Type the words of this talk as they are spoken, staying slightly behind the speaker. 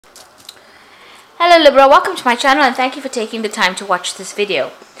Hello Libra, welcome to my channel and thank you for taking the time to watch this video.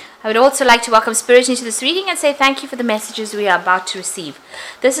 I would also like to welcome Spirit into this reading and say thank you for the messages we are about to receive.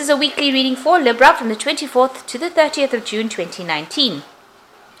 This is a weekly reading for Libra from the 24th to the 30th of June 2019.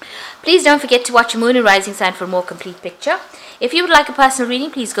 Please don't forget to watch your moon and rising sign for a more complete picture. If you would like a personal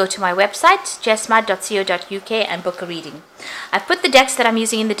reading, please go to my website, jessmud.co.uk and book a reading. I've put the decks that I'm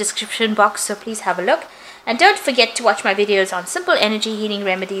using in the description box, so please have a look. And don't forget to watch my videos on simple energy healing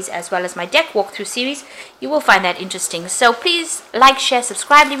remedies as well as my deck walkthrough series. You will find that interesting. So please like, share,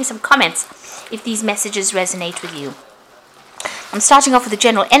 subscribe, leave me some comments if these messages resonate with you. I'm starting off with a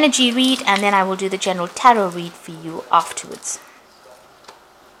general energy read and then I will do the general tarot read for you afterwards.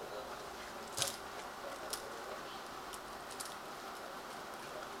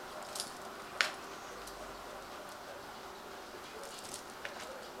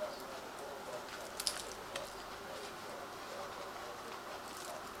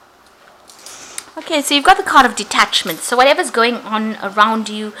 Okay, so you've got the card of detachment. So whatever's going on around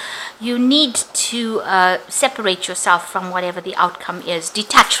you, you need to separate yourself from whatever the outcome is.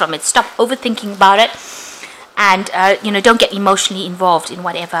 Detach from it. Stop overthinking about it. And, don't get emotionally involved in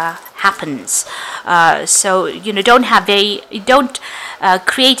whatever happens. Don't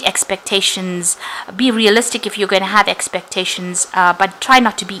create expectations. Be realistic if you're going to have expectations, but try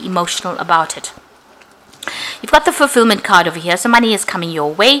not to be emotional about it. You've got the fulfillment card over here, so money is coming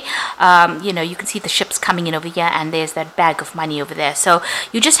your way. You can see the ships coming in over here, and there's that bag of money over there. So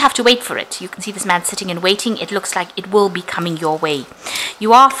you just have to wait for it. You can see this man sitting and waiting. It looks like it will be coming your way.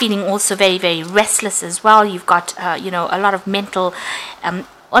 You are feeling also very, very restless as well. You've got, a lot of mental,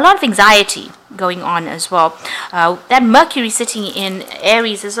 a lot of anxiety going on as well. That Mercury sitting in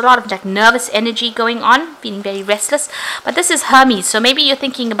Aries, there's a lot of like nervous energy going on, feeling very restless. But this is Hermes, so maybe you're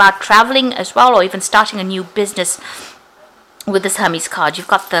thinking about traveling as well, or even starting a new business with this Hermes card. You've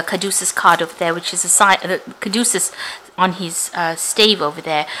got the Caduceus card over there, which is a sign, Caduceus on his stave over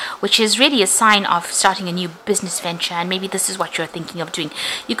there, which is really a sign of starting a new business venture, and maybe this is what you're thinking of doing.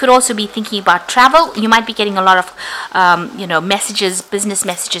 You could also be thinking about travel. You might be getting a lot of messages, business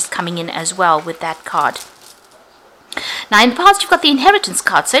messages coming in as well with that card. Now, in the past, you've got the inheritance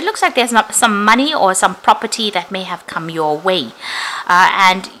card. So it looks like there's some money or some property that may have come your way.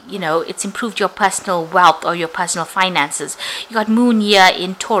 It's improved your personal wealth or your personal finances. You got Moon year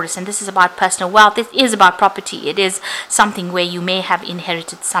in Taurus, and this is about personal wealth. It is about property. It is something where you may have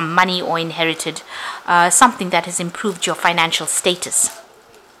inherited some money or inherited something that has improved your financial status.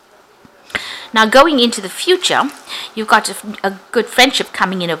 Now, going into the future, you've got a good friendship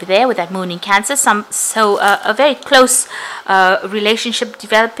coming in over there with that moon in Cancer. A very close relationship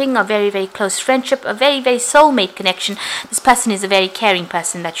developing, a very, very close friendship, a very, very soulmate connection. This person is a very caring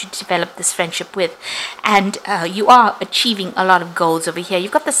person that you develop this friendship with. And you are achieving a lot of goals over here.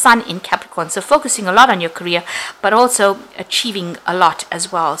 You've got the Sun in Capricorn, so focusing a lot on your career, but also achieving a lot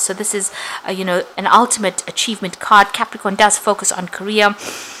as well. So this is, an ultimate achievement card. Capricorn does focus on career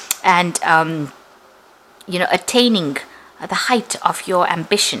and attaining the height of your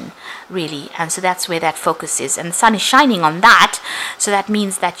ambition, really. And so that's where that focus is, and the sun is shining on that. So that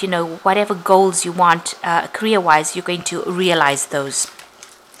means that whatever goals you want career wise, you're going to realize those.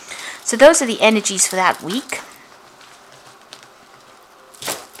 So those are the energies for that week.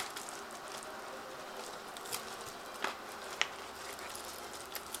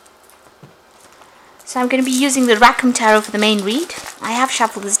 So I'm going to be using the Rackham Tarot for the main read. I have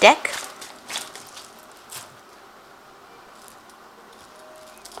shuffled this deck.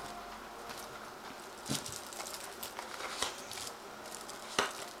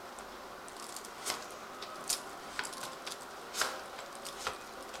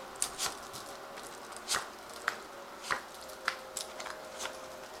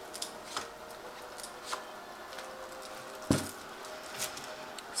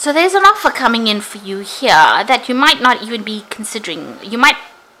 So there's an offer coming in for you here that you might not even be considering. You might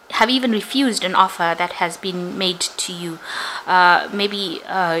have even refused an offer that has been made to you.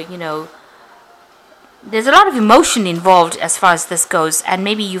 There's a lot of emotion involved as far as this goes, and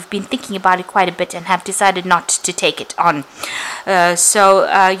maybe you've been thinking about it quite a bit and have decided not to take it on. This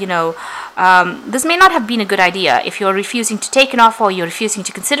may not have been a good idea if you're refusing to take an offer or you're refusing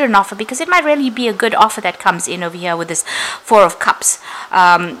to consider an offer, because it might really be a good offer that comes in over here with this Four of Cups.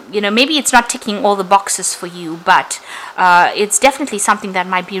 Maybe it's not ticking all the boxes for you, but it's definitely something that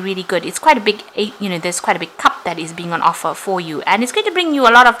might be really good. It's quite a big, there's quite a big cup that is being on offer for you, and it's going to bring you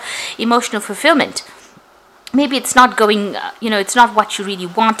a lot of emotional fulfillment. maybe it's not going, it's not what you really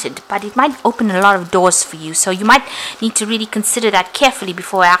wanted, but it might open a lot of doors for you. So you might need to really consider that carefully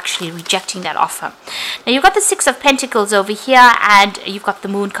before actually rejecting that offer. Now you've got the Six of Pentacles over here, and you've got the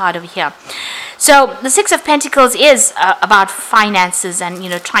Moon card over here. So the Six of Pentacles is about finances, and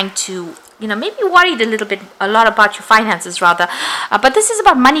trying to maybe worried a lot about your finances rather, but this is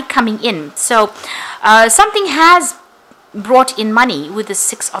about money coming in. So something has brought in money with the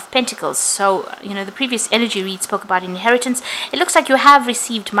Six of Pentacles. So the previous energy read spoke about inheritance. It looks like you have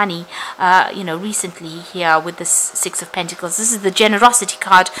received money recently here with this Six of Pentacles. This is the generosity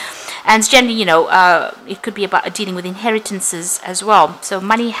card, and generally it could be about dealing with inheritances as well. So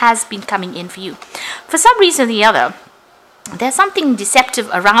money has been coming in for you. For some reason or the other, there's something deceptive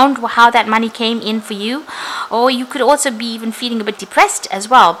around how that money came in for you, or you could also be even feeling a bit depressed as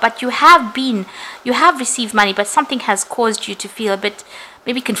well. But you have received money, but something has caused you to feel a bit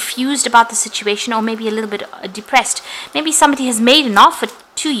maybe confused about the situation, or maybe a little bit depressed. Maybe somebody has made an offer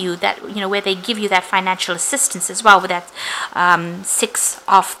to you that where they give you that financial assistance as well with that Six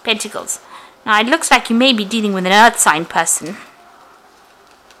of Pentacles. Now it looks like you may be dealing with an earth sign person.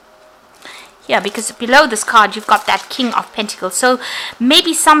 Yeah, because below this card you've got that King of Pentacles. So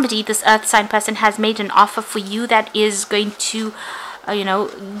maybe somebody, this earth sign person, has made an offer for you that is going to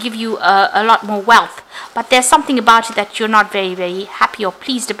give you a lot more wealth, but there's something about it that you're not very, very happy or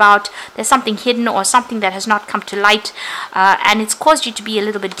pleased about. There's something hidden or something that has not come to light, and it's caused you to be a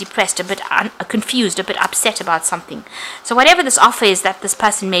little bit depressed, a bit confused, a bit upset about something. So whatever this offer is that this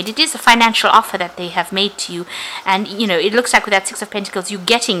person made, it is a financial offer that they have made to you, and it looks like with that Six of Pentacles you're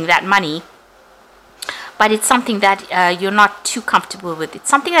getting that money, but it's something that you're not too comfortable with. It's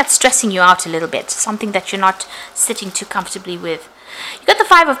something that's stressing you out a little bit, something that you're not sitting too comfortably with. You got the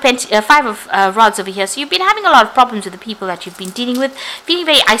Five of Rods over here. So you've been having a lot of problems with the people that you've been dealing with, feeling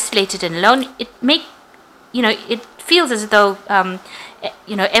very isolated and alone. It feels as though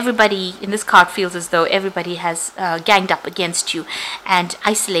everybody in this card feels as though everybody has ganged up against you and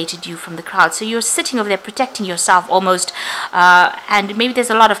isolated you from the crowd. So you're sitting over there protecting yourself almost, and maybe there's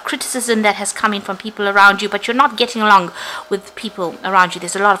a lot of criticism that has come in from people around you, but you're not getting along with people around you.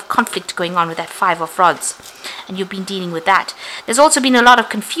 There's a lot of conflict going on with that Five of Rods, and you've been dealing with that. There's also been a lot of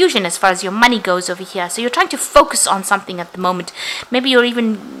confusion as far as your money goes over here. So you're trying to focus on something at the moment. Maybe you're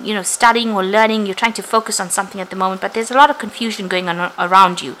even studying or learning. You're trying to focus on something at the moment, but there's a lot of confusion going on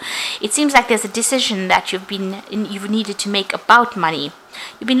around you. It seems like there's a decision that you've needed to make about money.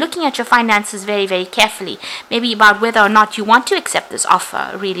 You've been looking at your finances very, very carefully, maybe about whether or not you want to accept this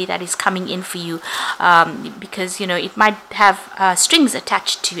offer really that is coming in for you, because it might have strings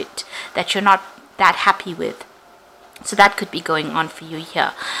attached to it that you're not that happy with. So that could be going on for you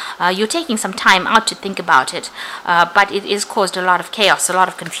here. You're taking some time out to think about it, but it is caused a lot of chaos, a lot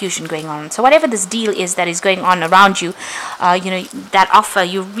of confusion going on. So whatever this deal is that is going on around you, that offer,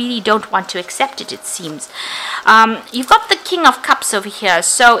 you really don't want to accept it, it seems. You've got the King of Cups over here.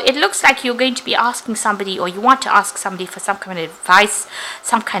 So it looks like you're going to be asking somebody, or you want to ask somebody for some kind of advice,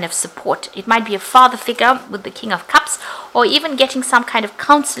 some kind of support. It might be a father figure with the King of Cups, or even getting some kind of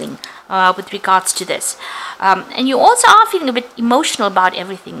counseling with regards to this. And you also are feeling a bit emotional about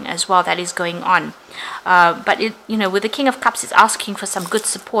everything as well that is going on. But with the King of Cups, it's asking for some good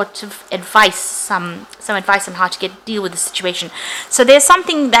supportive advice, some advice on how to deal with the situation. So there's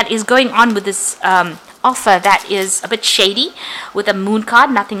something that is going on with this offer that is a bit shady with a Moon card.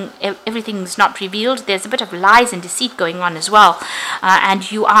 Everything's not revealed. There's a bit of lies and deceit going on as well, and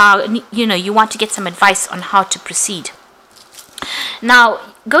you want to get some advice on how to proceed. Now,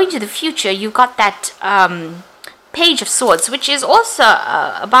 going to the future, you've got that Page of Swords, which is also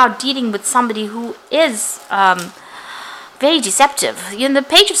about dealing with somebody who is very deceptive. The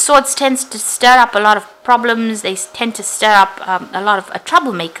Page of Swords tends to stir up a lot of problems. They tend to stir up a lot of a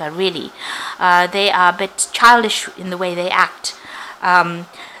troublemaker, really. They are a bit childish in the way they act.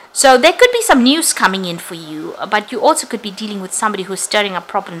 So there could be some news coming in for you, but you also could be dealing with somebody who's stirring up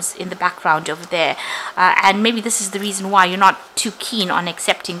problems in the background over there. And maybe this is the reason why you're not too keen on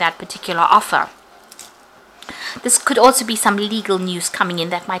accepting that particular offer. This could also be some legal news coming in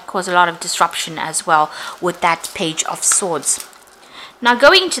that might cause a lot of disruption as well with that Page of Swords. Now,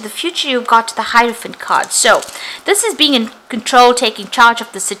 going into the future, you've got the Hierophant card. So this is being in control, taking charge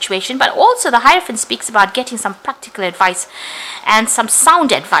of the situation, but also the Hierophant speaks about getting some practical advice and some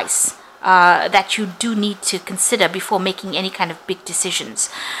sound advice that you do need to consider before making any kind of big decisions.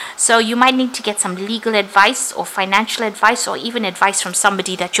 So you might need to get some legal advice or financial advice, or even advice from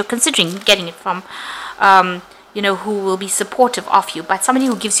somebody that you're considering getting it from, who will be supportive of you, but somebody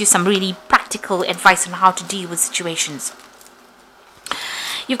who gives you some really practical advice on how to deal with situations.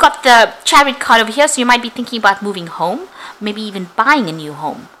 You've got the Chariot card over here, so you might be thinking about moving home, maybe even buying a new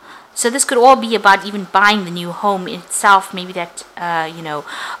home. So this could all be about even buying the new home in itself, maybe that,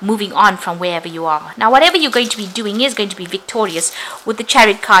 moving on from wherever you are. Now, whatever you're going to be doing is going to be victorious. With the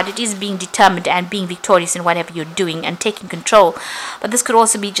Chariot card, it is being determined and being victorious in whatever you're doing and taking control. But this could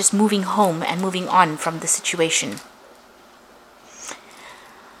also be just moving home and moving on from the situation.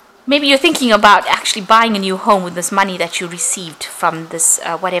 Maybe you're thinking about actually buying a new home with this money that you received from this,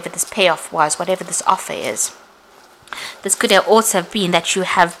 whatever this payoff was, whatever this offer is. This could also have been that you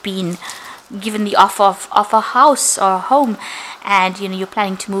have been given the offer of a house or a home, and you're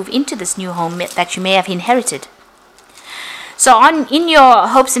planning to move into this new home that you may have inherited. So in your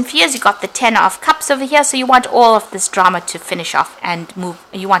hopes and fears, you got the Ten of Cups over here. So you want all of this drama to finish off and move.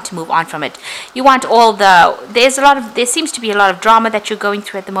 You want to move on from it. You want there seems to be a lot of drama that you're going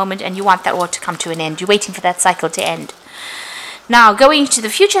through at the moment, and you want that all to come to an end. You're waiting for that cycle to end. Now, going into the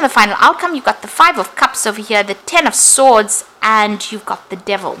future, the final outcome, you've got the Five of Cups over here, the Ten of Swords, and you've got the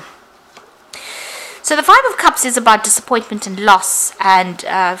Devil. So the Five of Cups is about disappointment and loss, and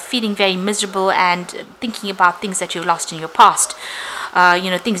feeling very miserable and thinking about things that you've lost in your past,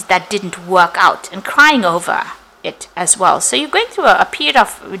 things that didn't work out, and crying over it as well. So you're going through a period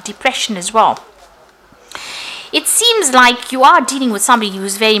of depression as well. It seems like you are dealing with somebody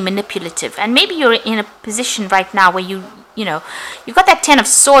who's very manipulative, and maybe you're in a position right now where you've got that Ten of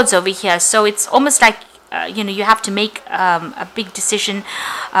Swords over here, so it's almost like you have to make a big decision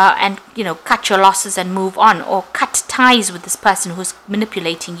and cut your losses and move on, or cut ties with this person who's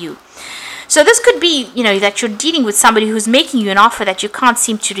manipulating you. So this could be that you're dealing with somebody who's making you an offer that you can't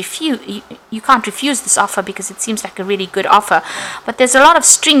seem to refuse. You can't refuse this offer because it seems like a really good offer, but there's a lot of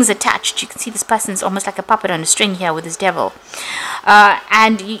strings attached. You can see this person's almost like a puppet on a string here with this Devil,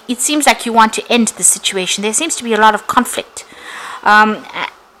 and it seems like you want to end the situation. There seems to be a lot of conflict.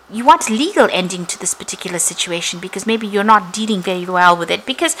 You want legal ending to this particular situation because maybe you're not dealing very well with it,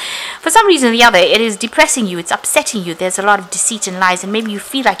 because for some reason or the other it is depressing you, it's upsetting you, there's a lot of deceit and lies, and maybe you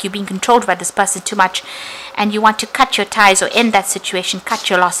feel like you're being controlled by this person too much, and you want to cut your ties or end that situation, cut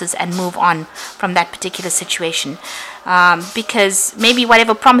your losses and move on from that particular situation, because maybe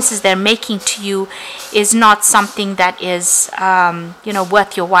whatever promises they're making to you is not something that is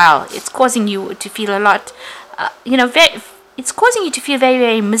worth your while. It's causing you to feel a lot it's causing you to feel very,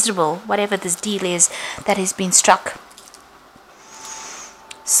 very miserable, whatever this deal is that has been struck.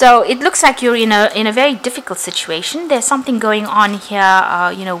 So it looks like you're in a very difficult situation. There's something going on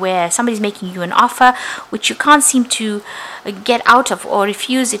here, where somebody's making you an offer which you can't seem to get out of or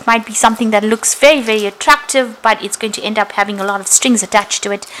refuse. It might be something that looks very, very attractive, but it's going to end up having a lot of strings attached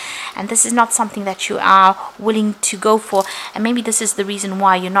to it. And this is not something that you are willing to go for. And maybe this is the reason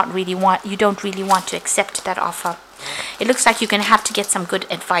why you don't really want to accept that offer. It looks like you're going to have to get some good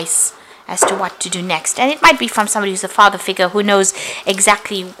advice as to what to do next. And it might be from somebody who's a father figure who knows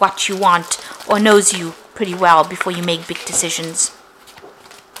exactly what you want or knows you pretty well before you make big decisions.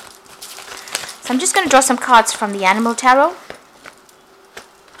 So I'm just going to draw some cards from the Animal Tarot.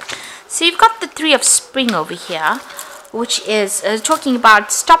 So you've got the Three of Spring over here, which is talking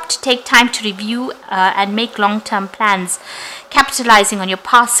about stop to take time to review and make long-term plans, capitalizing on your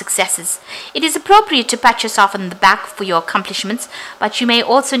past successes. It is appropriate to pat yourself on the back for your accomplishments, but you may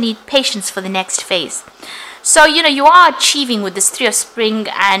also need patience for the next phase. So, you are achieving with this Three of Spring,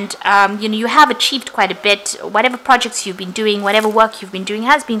 and, you have achieved quite a bit. Whatever projects you've been doing, whatever work you've been doing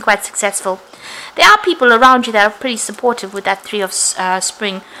has been quite successful. There are people around you that are pretty supportive with that Three of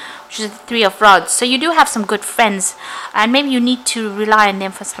Spring, which is the Three of Rods. So you do have some good friends, and maybe you need to rely on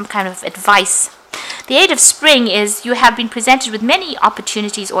them for some kind of advice. The Eight of Spring is you have been presented with many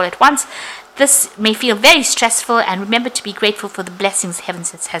opportunities all at once. This may feel very stressful, and remember to be grateful for the blessings heaven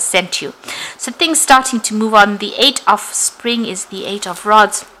has sent you. So things starting to move on. The Eight of Spring is the Eight of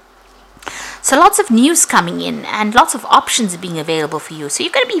Rods. So lots of news coming in and lots of options being available for you. So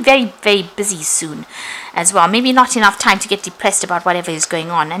you're going to be very, very busy soon as well. Maybe not enough time to get depressed about whatever is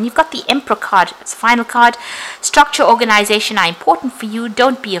going on. And you've got the Emperor card as a final card. Structure, organization are important for you.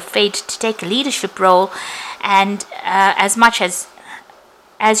 Don't be afraid to take a leadership role, and as much as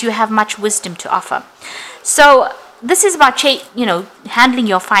you have much wisdom to offer. So this is about handling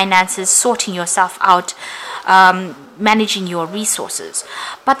your finances, sorting yourself out, managing your resources.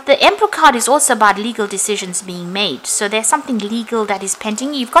 But the Emperor card is also about legal decisions being made. So there's something legal that is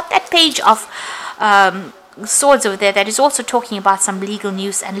pending. You've got that Page of Swords over there that is also talking about some legal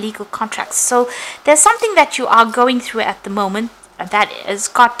news and legal contracts. So there's something that you are going through at the moment that has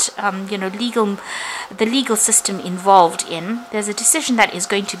got you know, the legal system involved in. There's a decision that is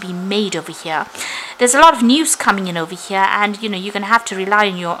going to be made over here. There's a lot of news coming in over here, and you know, you're going to have to rely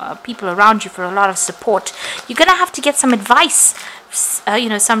on your people around you for a lot of support. You're going to have to get some advice, you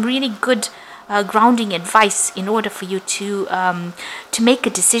know, some really good grounding advice in order for you to make a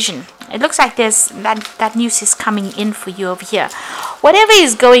decision. It looks like there's that news is coming in for you over here. Whatever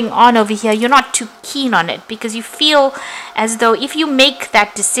is going on over here, you're not too keen on it, because you feel as though if you make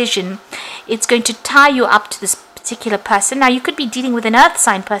that decision, it's going to tie you up to this particular person. Now, you could be dealing with an earth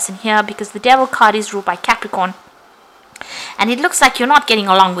sign person here, because the Devil card is ruled by Capricorn, and it looks like you're not getting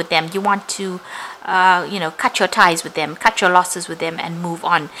along with them. You want to you know, cut your ties with them, cut your losses with them, and move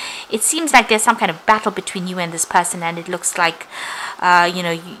on. It seems like there's some kind of battle between you and this person, and it looks like you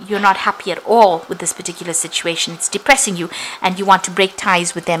know, you're not happy at all with this particular situation. It's depressing you, and you want to break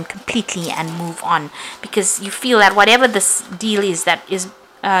ties with them completely and move on, because you feel that whatever this deal is, that is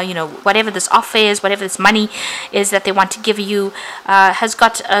you know, whatever this offer is, whatever this money is that they want to give you, has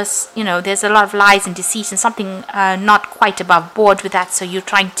got us, you know, there's a lot of lies and deceit and something not quite above board with that, so you're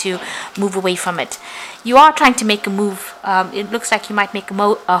trying to move away from it. You are trying to make a move. It looks like you might make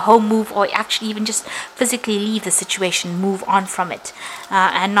a home move, or actually even just physically leave the situation, move on from it,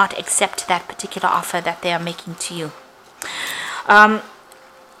 and not accept that particular offer that they are making to you.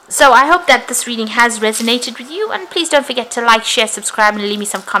 So I hope that this reading has resonated with you, and please don't forget to like, share, subscribe, and leave me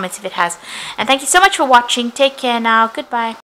some comments if it has. And thank you so much for watching. Take care now. Goodbye.